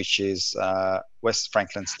 4.2, which is West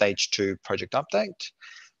Franklin Stage 2 project update.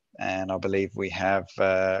 And I believe we have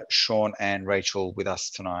Sean and Rachel with us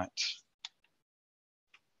tonight.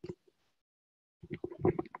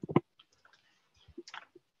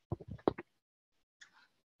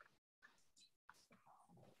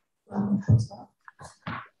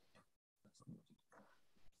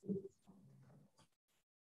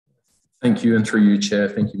 Thank you, and through you, Chair,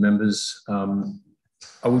 thank you, members.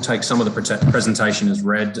 I will take some of the presentation as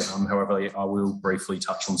read, however, I will briefly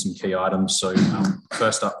touch on some key items. So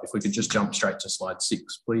first up, if we could just jump straight to slide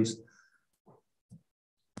 6, please.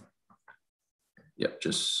 Yep,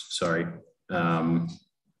 just, sorry. Try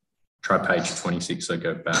page 26, so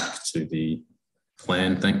go back to the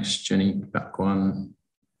plan. Thanks, Jenny, back one.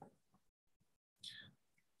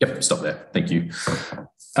 Yep, stop there, thank you.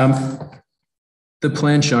 The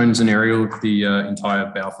plan shows an aerial of the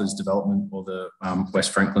entire Balfours development, or the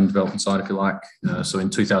West Franklin development site, if you like. So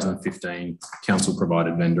in 2015, Council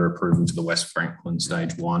provided vendor approval to the West Franklin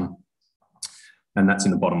Stage 1. And that's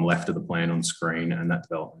in the bottom left of the plan on screen, and that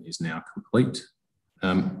development is now complete.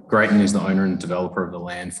 Grayton is the owner and developer of the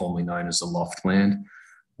land formerly known as the Loft Land.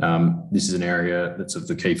 This is an area that's of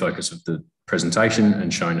the key focus of the presentation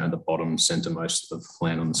and shown at the bottom centremost of the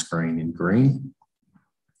plan on the screen in green.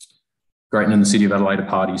 Grayton and the City of Adelaide are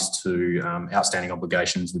parties to outstanding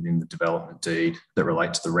obligations within the development deed that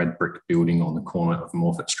relate to the red brick building on the corner of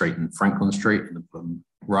Morfett Street and Franklin Street in the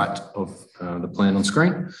right of the plan on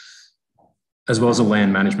screen, as well as a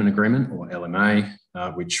land management agreement, or LMA,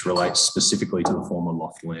 which relates specifically to the former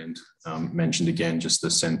loft land, mentioned again, just the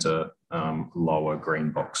centre lower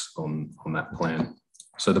green box on that plan.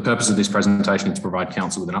 So the purpose of this presentation is to provide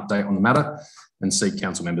council with an update on the matter and seek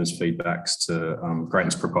council members' feedbacks to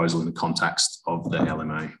Grayton's proposal in the context of the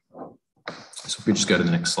LMA. So if we just go to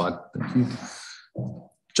the next slide, thank you.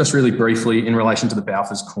 Just really briefly, in relation to the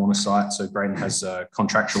Balfours Corner site, so Grayton has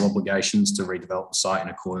contractual obligations to redevelop the site in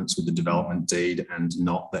accordance with the development deed and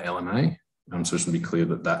not the LMA. So just to be clear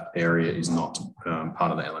that that area is not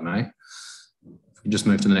part of the LMA. If we just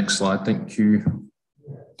move to the next slide, thank you.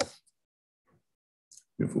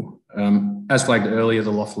 Beautiful. As flagged earlier,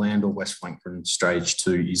 the loft land, or West Franklin Stage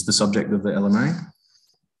 2, is the subject of the LMA.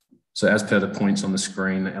 So as per the points on the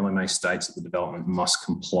screen, the LMA states that the development must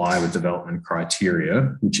comply with development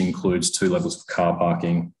criteria, which includes 2 levels of car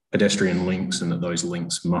parking, pedestrian links, and that those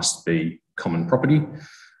links must be common property,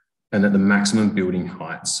 and that the maximum building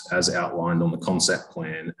heights as outlined on the concept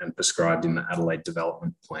plan and prescribed in the Adelaide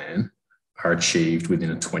development plan are achieved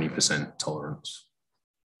within a 20% tolerance.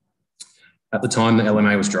 At the time the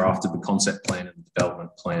LMA was drafted, the concept plan and the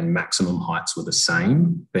development plan maximum heights were the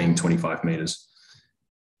same, being 25 metres.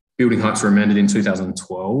 Building heights were amended in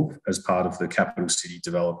 2012 as part of the Capital City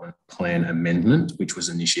Development Plan amendment, which was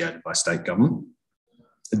initiated by state government.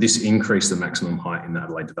 This increased the maximum height in the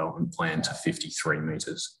Adelaide Development Plan to 53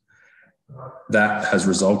 metres. That has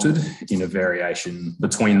resulted in a variation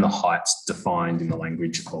between the heights defined in the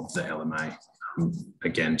language of the LMA.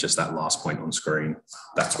 Again, just that last point on screen,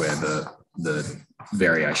 that's where the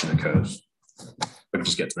variation occurs. We'll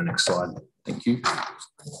just get to the next slide. Thank you.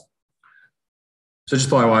 So just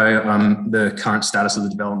by way, the current status of the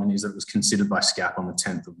development is that it was considered by SCAP on the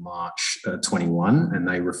 10th of March 21, and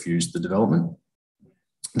they refused the development.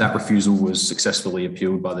 That refusal was successfully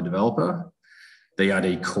appealed by the developer. The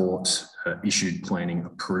ERD court issued planning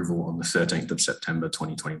approval on the 13th of September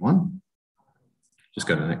 2021. Just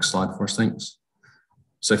go to the next slide for us, thanks.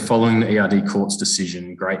 So following the ERD court's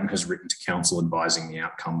decision, Grayton has written to council advising the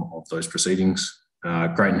outcome of those proceedings.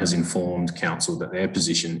 Grayton has informed council that their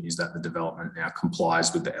position is that the development now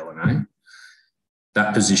complies with the LMA.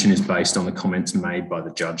 That position is based on the comments made by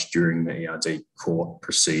the judge during the ERD court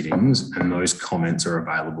proceedings, and those comments are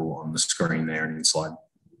available on the screen there and in slide,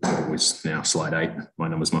 which is now slide 8. My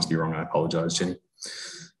numbers must be wrong, I apologise, Jenny.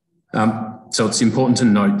 So it's important to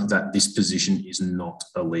note that this position is not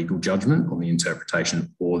a legal judgment on the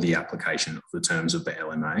interpretation or the application of the terms of the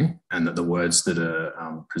LMA, and that the words that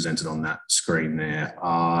are presented on that screen there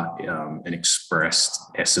are an expressed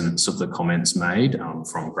essence of the comments made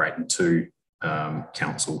from Grayton to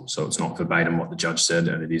council. So it's not verbatim what the judge said,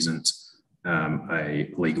 and it isn't a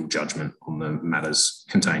legal judgment on the matters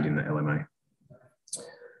contained in the LMA.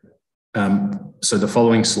 So the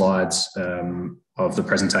following slides of the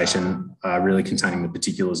presentation are really containing the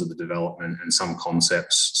particulars of the development and some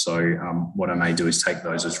concepts. So what I may do is take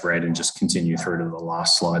those as read and just continue through to the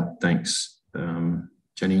last slide. Thanks,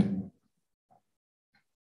 Jenny.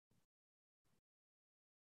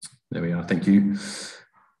 There we are, thank you.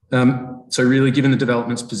 So really, given the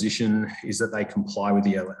development's position is that they comply with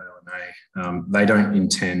the LMA, they don't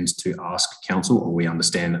intend to ask council, or we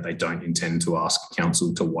understand that they don't intend to ask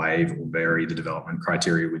council to waive or vary the development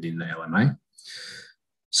criteria within the LMA.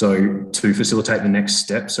 So to facilitate the next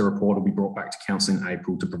steps, a report will be brought back to council in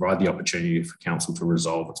April to provide the opportunity for council to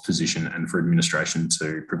resolve its position and for administration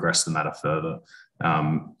to progress the matter further.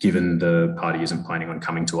 Given the party isn't planning on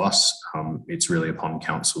coming to us, it's really upon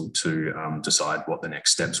council to decide what the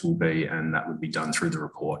next steps will be, and that would be done through the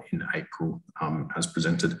report in April as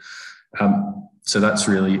presented. So that's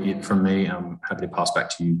really it from me. I'm happy to pass back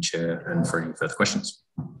to you, Chair, and for any further questions.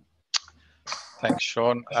 Thanks,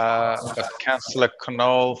 Sean. I've got Councillor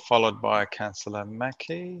Knoll, followed by Councillor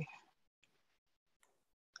Mackie.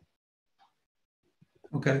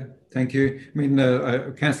 Okay, thank you. I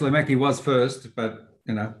mean, Councillor Mackie was first, but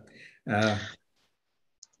you know,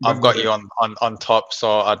 I've got you on top,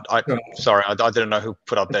 so sorry, I didn't know who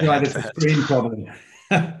put up their hand. It's a screen problem.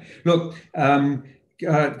 Look,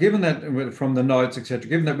 given that from the notes, etc.,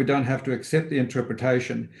 given that we don't have to accept the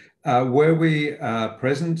interpretation, were we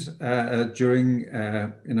present during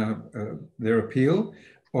their appeal,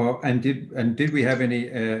 and did we have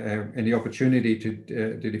any opportunity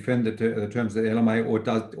to defend the terms of the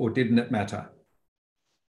LMA, or didn't it matter?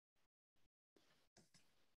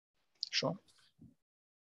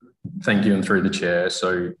 Thank you, and through the chair.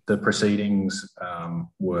 So the proceedings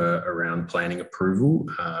were around planning approval.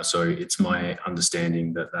 So it's my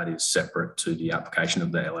understanding that that is separate to the application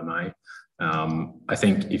of the LMA. I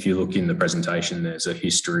think if you look in the presentation, there's a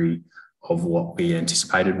history of what we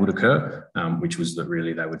anticipated would occur, which was that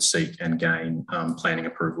really they would seek and gain planning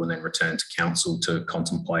approval and then return to council to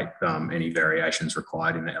contemplate any variations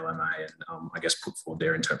required in the LMA and I guess put forward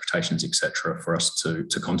their interpretations, etc., for us to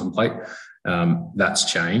contemplate.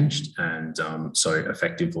 That's changed, and so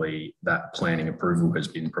effectively that planning approval has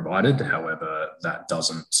been provided. However, that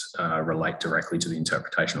doesn't relate directly to the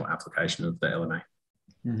interpretation or application of the LMA.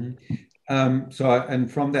 Mm-hmm. And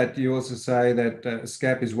from that, you also say that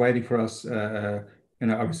SCAP is waiting for us, a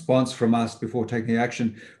response from us before taking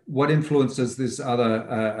action. What influence does this other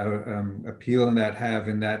appeal and that have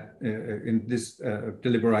in that in this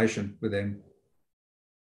deliberation with them?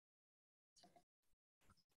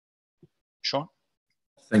 Sean?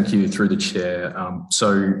 Thank you, through the chair.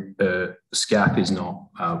 So SCAP is not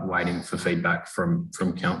waiting for feedback from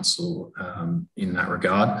council in that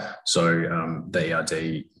regard. So the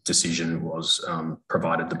ERD decision was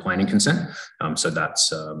provided the planning consent. So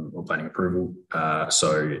that's or planning approval.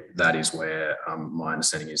 So that is where my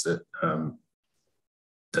understanding is that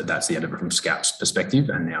that's the end of it from SCAP's perspective,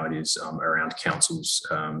 and now it is around council's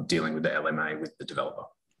dealing with the LMA with the developer.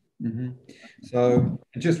 Mm-hmm. So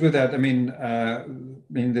just with that, I mean,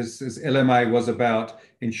 this LMA was about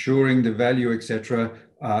ensuring the value, etc.,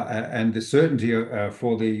 and the certainty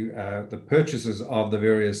for the purchases of the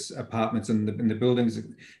various apartments in the buildings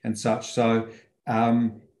and such. So,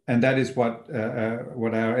 and that is what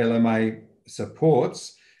our LMA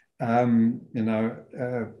supports. So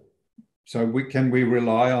can we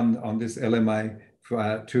rely on this LMA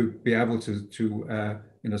to be able to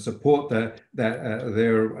support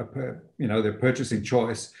their purchasing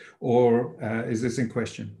choice, or is this in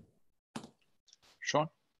question? Sean?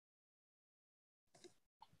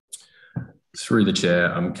 Through the chair,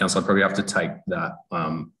 Councillor, I probably have to take that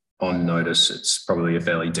on notice. It's probably a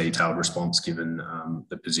fairly detailed response given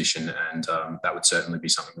the position, and that would certainly be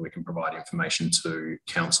something that we can provide information to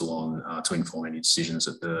council on to inform any decisions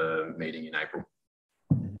at the meeting in April.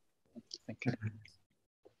 Thank you.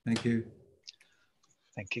 Thank you.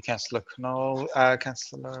 Thank you, Councillor Knoll.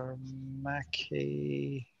 Councillor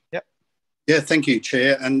Mackie. Yep. Yeah, thank you,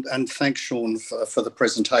 Chair, and thanks, Sean, for the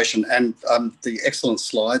presentation and the excellent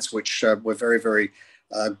slides, which were very, very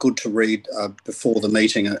good to read before the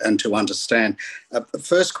meeting and to understand.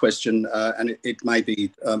 First question, and it may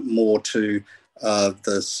be more to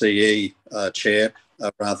the CE Chair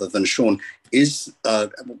rather than Sean, is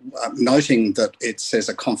noting that it says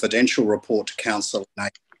a confidential report to Council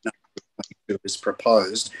is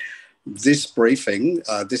proposed. This briefing,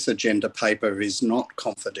 this agenda paper is not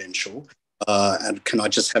confidential. And can I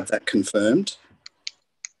just have that confirmed?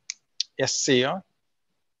 Yes, CEO.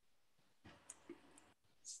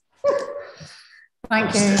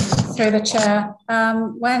 Thank you, through the chair.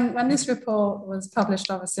 When this report was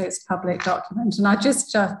published, obviously it's a public document, and I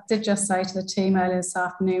did just say to the team earlier this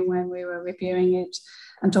afternoon when we were reviewing it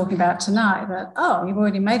and talking about tonight that, oh, you've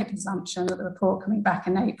already made a presumption that the report coming back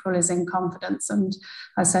in April is in confidence. And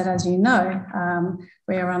I said, as you know,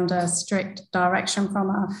 we are under strict direction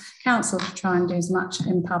from our council to try and do as much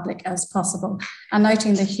in public as possible. And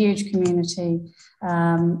noting the huge community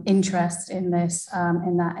interest in this,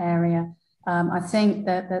 in that area, I think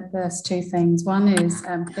that there's two things. One is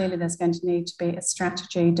clearly there's going to need to be a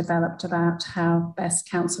strategy developed about how best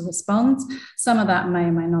council responds. Some of that may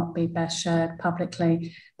or may not be best shared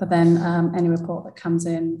publicly, but then any report that comes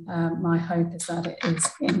in, my hope is that it is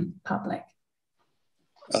in public.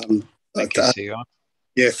 Thank you, CEO.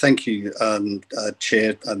 Yeah, thank you,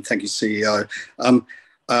 Chair, and thank you, CEO.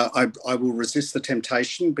 I will resist the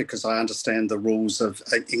temptation because I understand the rules of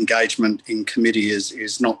engagement in committee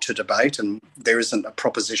is not to debate, and there isn't a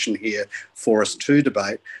proposition here for us to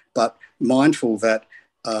debate, but mindful that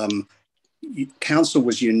Council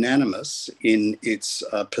was unanimous in its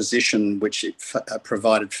position, which it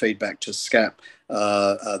provided feedback to SCAP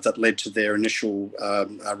that led to their initial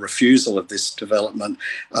refusal of this development,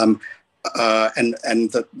 and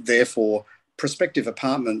that therefore prospective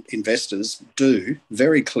apartment investors do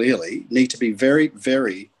very clearly need to be very,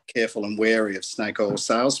 very careful and wary of snake oil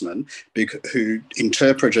salesmen who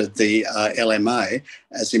interpreted the LMA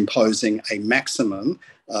as imposing a maximum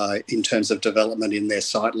in terms of development in their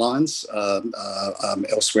sightlines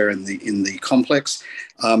elsewhere in the complex.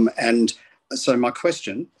 And so my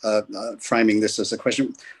question, framing this as a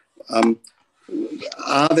question,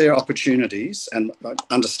 are there opportunities, and I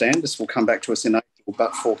understand this will come back to us in April,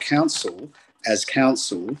 but for council, as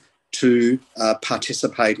council, to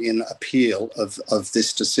participate in appeal of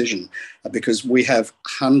this decision, because we have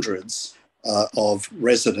hundreds of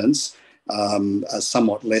residents,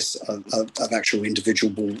 somewhat less of actual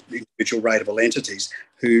individual rateable entities,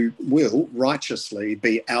 who will righteously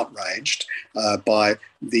be outraged by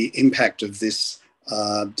the impact of this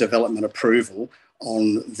development approval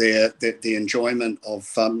on the enjoyment of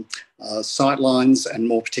sightlines and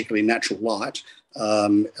more particularly natural light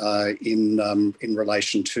in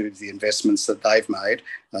relation to the investments that they've made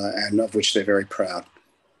and of which they're very proud.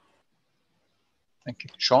 Thank you.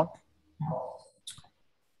 Sean?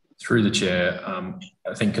 Through the chair,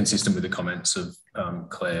 I think consistent with the comments of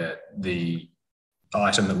Claire, the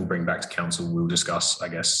item that we'll bring back to council will discuss, I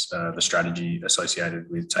guess, the strategy associated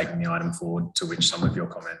with taking the item forward, to which some of your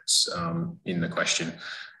comments in the question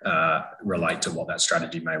relate to what that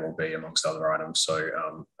strategy may well be amongst other items. So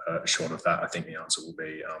short of that, I think the answer will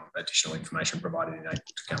be additional information provided in April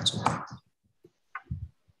to council.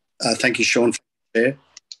 Thank you, Sean.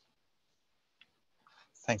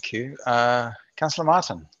 Thank you. Councillor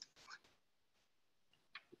Martin.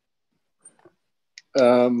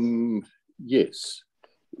 Yes,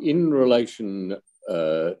 in relation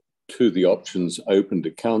to the options open to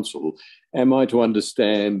council, am I to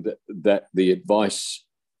understand that the advice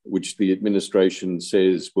which the administration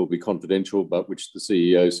says will be confidential, but which the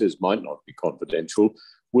CEO says might not be confidential,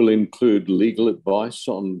 will include legal advice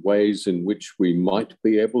on ways in which we might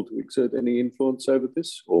be able to exert any influence over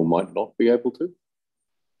this, or might not be able to?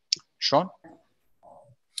 Sean?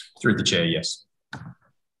 Through the chair, yes.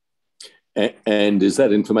 And is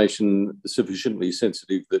that information sufficiently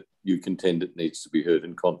sensitive that you contend it needs to be heard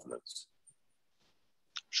in confidence?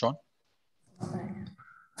 Sean?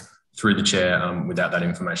 Through the chair, without that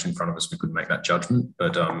information in front of us, we could make that judgment,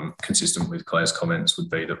 but consistent with Claire's comments would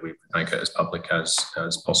be that we would make it as public as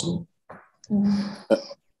possible.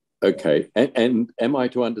 Okay, and am I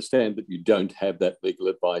to understand that you don't have that legal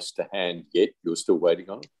advice to hand yet? You're still waiting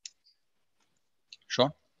on it?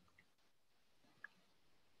 Sean?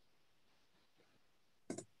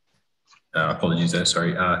 Apologies there,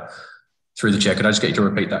 sorry. Through the chair, could I just get you to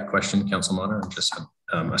repeat that question, Councillor Minor? I've just had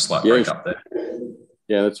a slight break up there.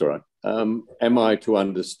 Yeah, that's all right. Am I to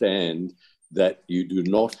understand that you do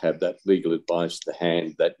not have that legal advice to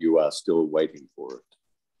hand, that you are still waiting for it?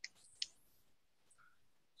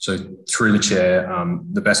 So through the chair,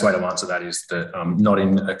 the best way to answer that is that not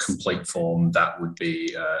in a complete form that would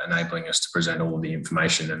be enabling us to present all of the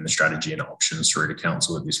information and the strategy and options through to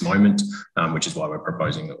council at this moment, which is why we're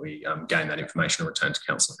proposing that we gain that information and return to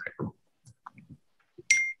council in April.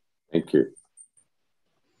 Thank you.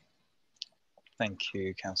 Thank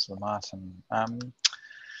you, Councillor Martin.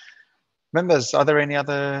 Members, are there any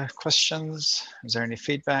other questions? Is there any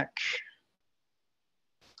feedback?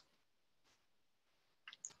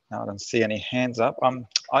 No, I don't see any hands up.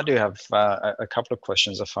 I do have a couple of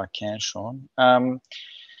questions, if I can, Sean. And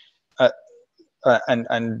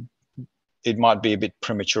it might be a bit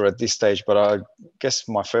premature at this stage, but I guess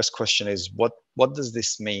my first question is, what does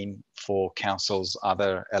this mean for council's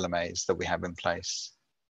other LMAs that we have in place?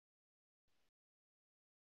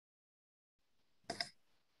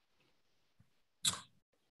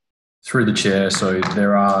 Through the chair, so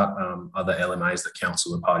there are other LMAs that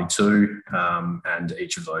council are party to, and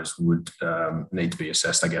each of those would need to be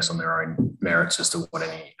assessed, I guess, on their own merits as to what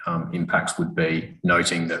any impacts would be,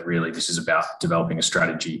 noting that really this is about developing a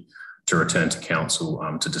strategy to return to council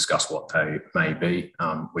to discuss what they may be.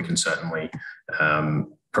 We can certainly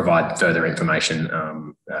provide further information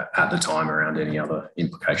at the time around any other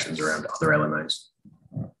implications around other LMAs.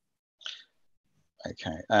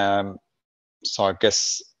 Okay, so I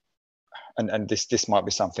guess, and this might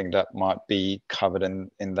be something that might be covered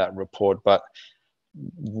in that report, but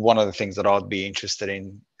one of the things that I'd be interested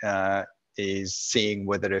in is seeing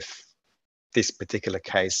whether if this particular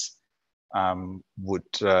case would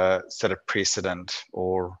set a precedent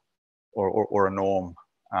or a norm,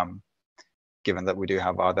 given that we do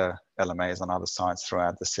have other LMAs on other sites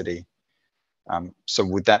throughout the city. So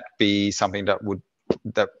would that be something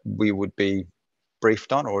that we would be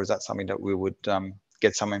briefed on, or is that something that we would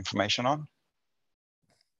get some information on?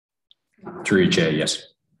 Through your chair, yes.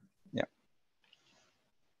 Yeah.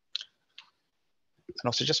 And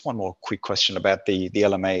also just one more quick question about the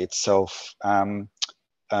LMA itself.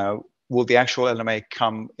 Will the actual LMA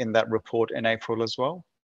come in that report in April as well?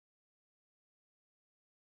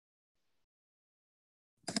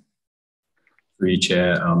 Through your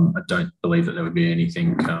chair, I don't believe that there would be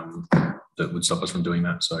anything that would stop us from doing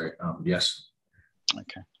that. So yes.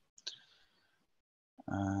 Okay.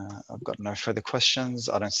 I've got no further questions.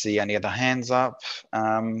 I don't see any other hands up.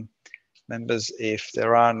 Members, if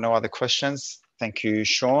there are no other questions, thank you,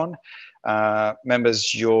 Sean.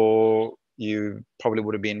 Members, you probably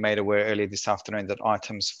would have been made aware earlier this afternoon that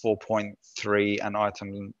items 4.3 and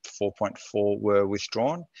item 4.4 were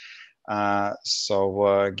withdrawn.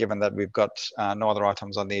 Given that we've got no other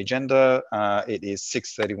items on the agenda, it is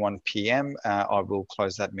 6:31 p.m. I will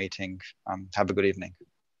close that meeting. Have a good evening.